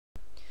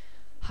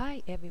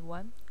Hi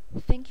everyone,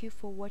 thank you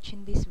for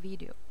watching this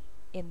video.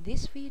 In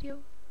this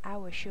video, I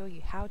will show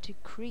you how to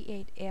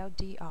create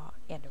LDR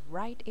and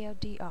write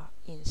LDR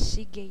in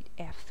Seagate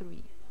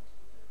F3.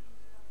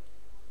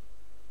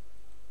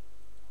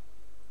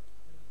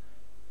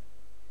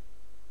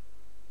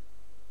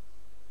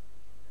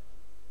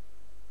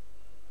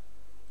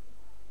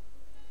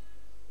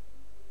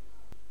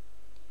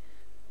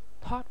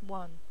 Part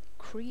 1.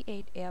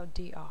 Create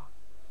LDR.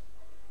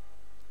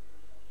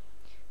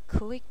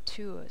 Click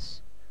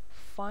Tools,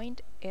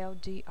 find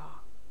LDR,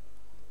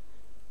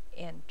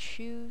 and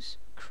choose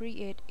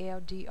Create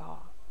LDR.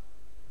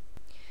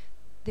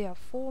 There are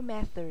 4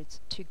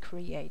 methods to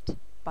create: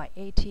 by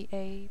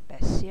ATA, by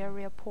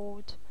serial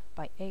port,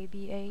 by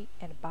ABA,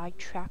 and by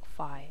track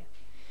file.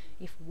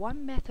 If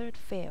one method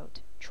failed,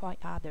 try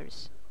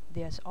others.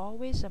 There's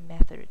always a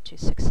method to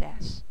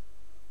success.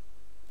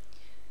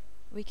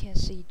 We can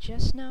see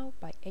just now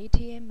by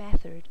ATA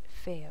method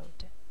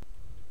failed.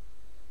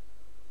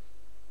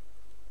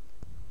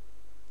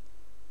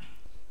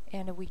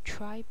 And we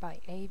try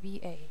by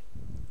ABA.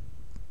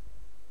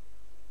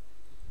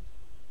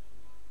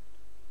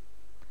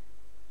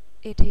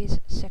 It is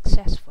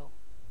successful.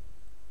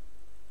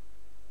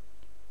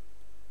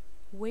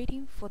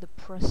 Waiting for the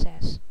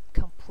process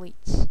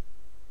completes.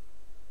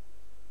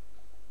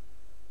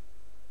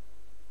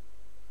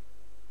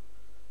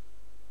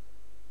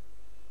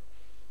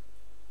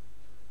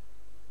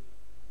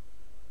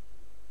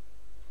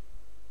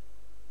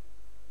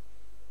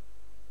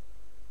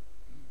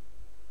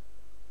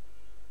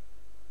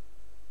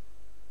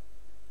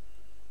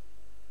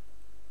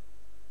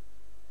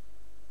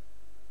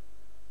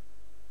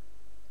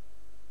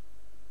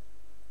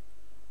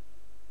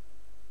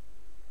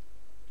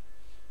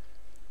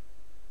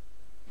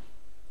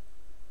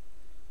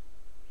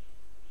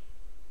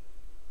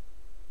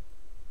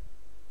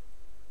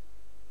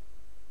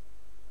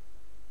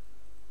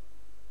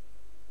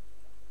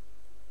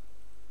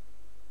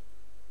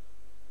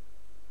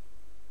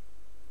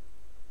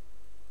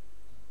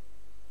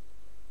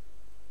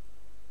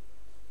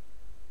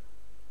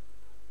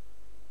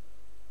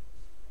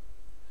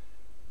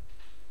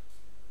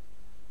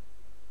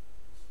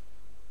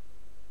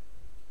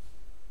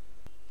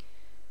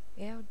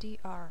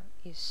 LDR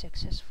is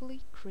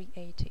successfully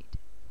created.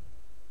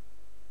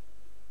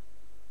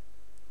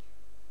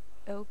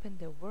 Open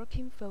the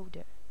working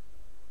folder.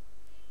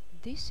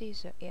 This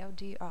is a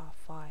LDR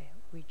file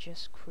we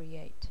just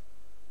create.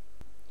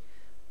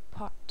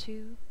 Part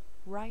 2.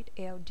 Write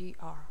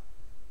LDR.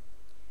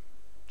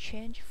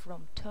 Change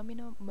from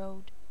terminal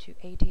mode to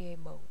ATA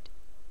mode.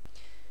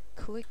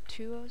 Click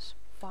Tools,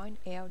 find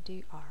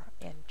LDR,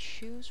 and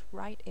choose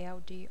Write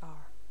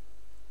LDR.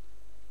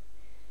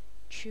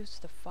 Choose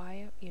the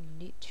file you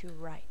need to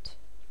write.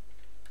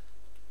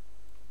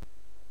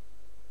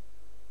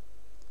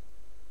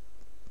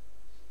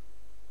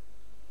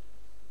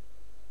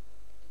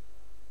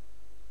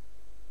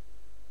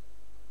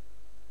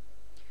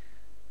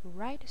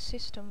 Write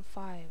system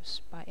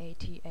files by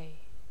ATA.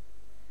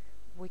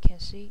 We can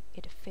see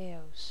it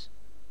fails.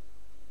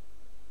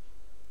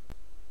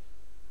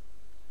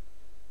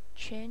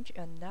 Change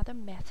another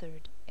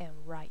method and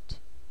write.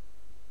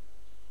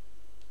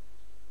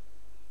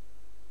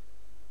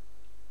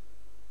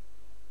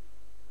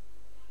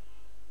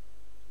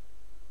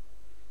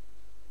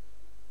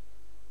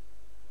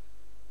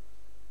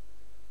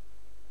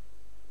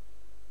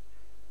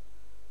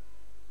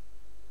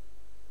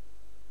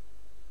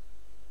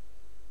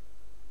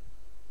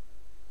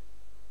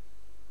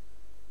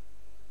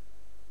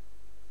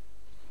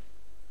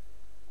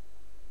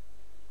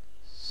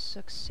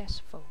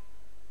 Successful.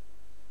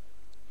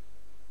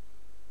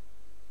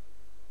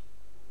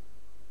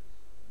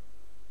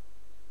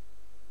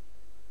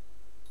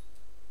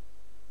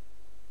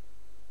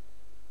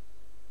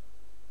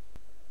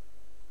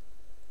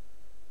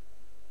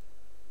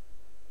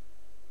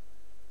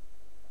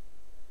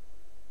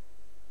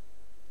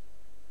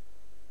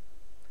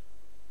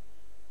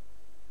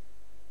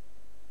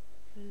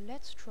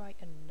 Let's try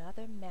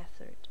another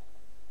method.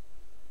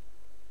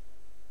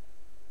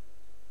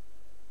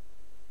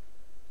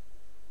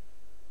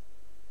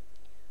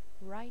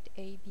 Write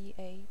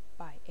ABA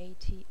by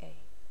ATA.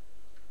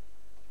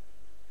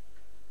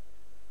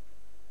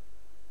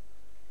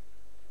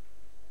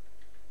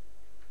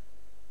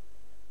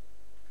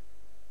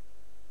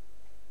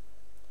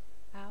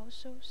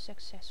 Also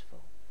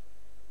successful.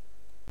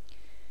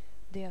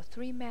 There are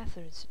 3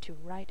 methods to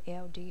write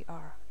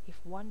LDR.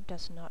 If one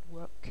does not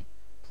work,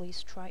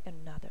 please try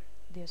another.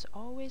 There's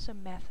always a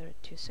method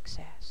to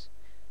success.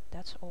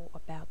 That's all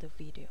about the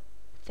video.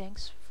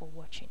 Thanks for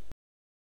watching.